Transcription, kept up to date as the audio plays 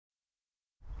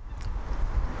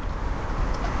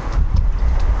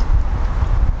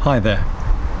Hi there,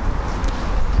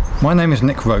 my name is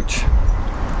Nick Roach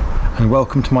and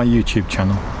welcome to my YouTube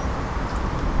channel.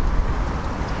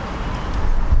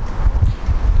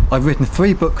 I've written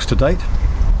 3 books to date.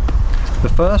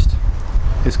 The first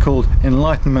is called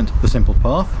Enlightenment: The Simple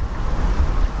Path,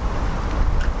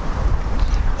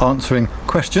 answering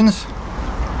questions,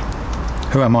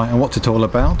 who am I and what's it all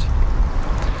about,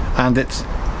 and it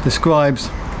describes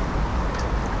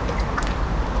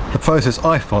the process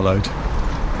I followed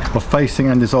of facing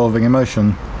and dissolving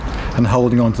emotion and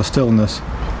holding on to stillness,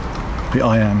 the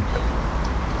I am.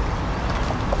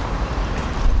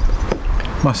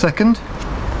 My second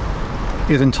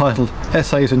is entitled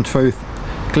Essays in Truth,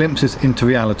 Glimpses into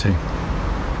Reality.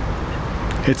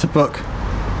 It's a book,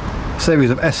 a series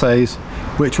of essays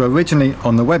which were originally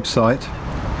on the website,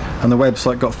 and the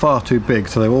website got far too big,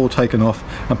 so they were all taken off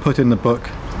and put in the book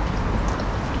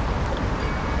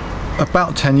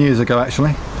about 10 years ago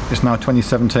actually. It's now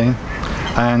 2017,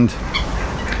 and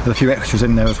there's a few extras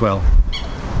in there as well.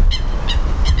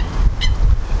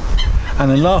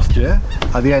 And then last year,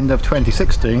 at the end of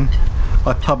 2016,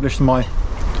 I published my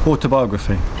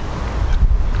autobiography.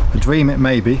 A dream it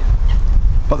may be,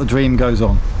 but the dream goes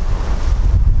on.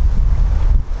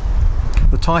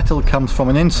 The title comes from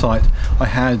an insight I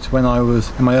had when I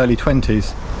was in my early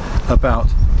 20s about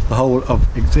the whole of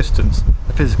existence,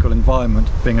 the physical environment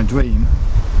being a dream,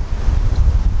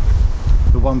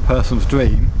 the one person's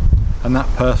dream, and that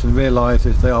person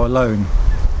realises they are alone.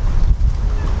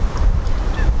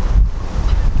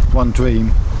 One dream,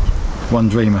 one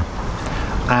dreamer.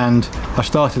 And I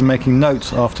started making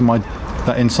notes after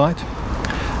that insight,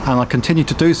 and I continue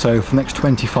to do so for the next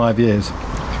 25 years.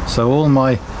 So all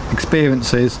my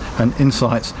experiences and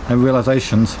insights and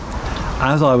realizations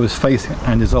as I was facing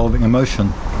and dissolving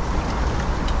emotion,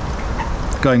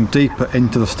 going deeper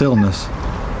into the stillness,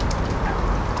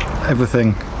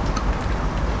 everything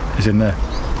is in there.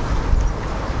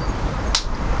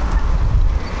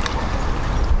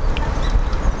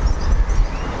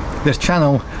 This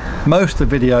channel, most of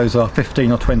the videos are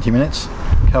 15 or 20 minutes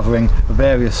covering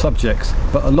various subjects,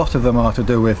 but a lot of them are to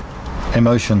do with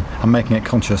emotion and making it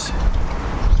conscious,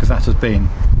 because that has been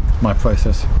my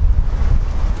process.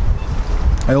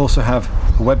 I also have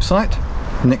a website,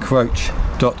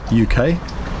 nickroach.uk,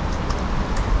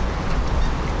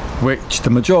 which the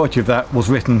majority of that was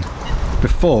written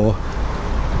before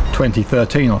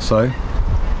 2013 or so,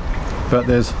 but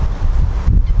there's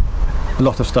a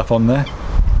lot of stuff on there.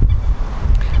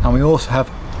 And we also have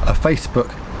a Facebook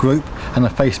group and a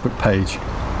Facebook page,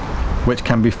 which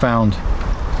can be found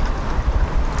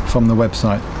from the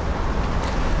website.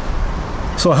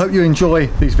 So I hope you enjoy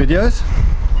these videos.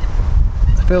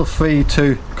 Feel free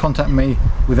to contact me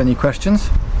with any questions,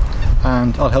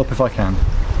 and I'll help if I can.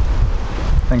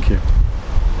 Thank you.